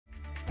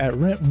At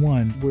Rent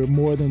One, we're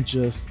more than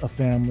just a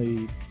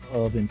family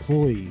of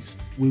employees.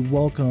 We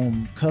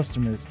welcome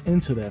customers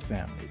into that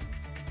family.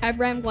 At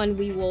Rent One,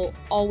 we will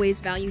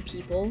always value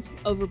people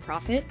over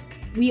profit.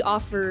 We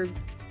offer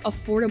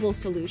affordable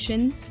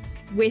solutions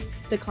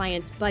with the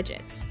client's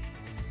budgets.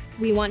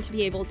 We want to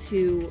be able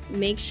to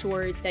make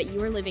sure that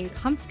you are living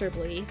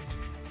comfortably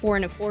for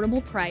an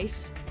affordable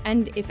price,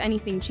 and if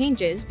anything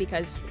changes,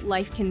 because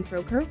life can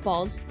throw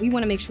curveballs, we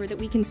want to make sure that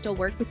we can still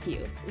work with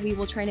you. We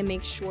will try to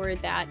make sure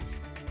that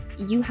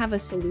you have a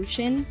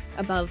solution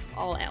above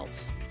all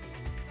else.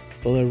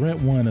 Well, at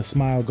Rent One, a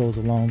smile goes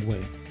a long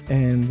way.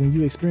 And when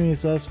you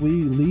experience us, we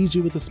lead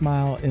you with a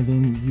smile and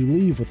then you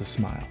leave with a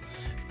smile.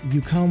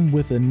 You come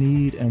with a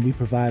need and we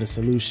provide a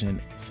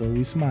solution, so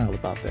we smile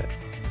about that.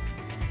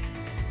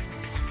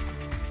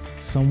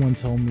 Someone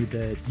told me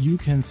that you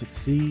can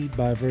succeed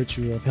by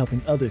virtue of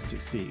helping others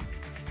succeed.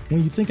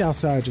 When you think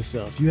outside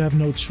yourself, you have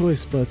no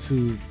choice but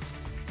to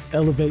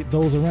elevate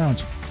those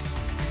around you.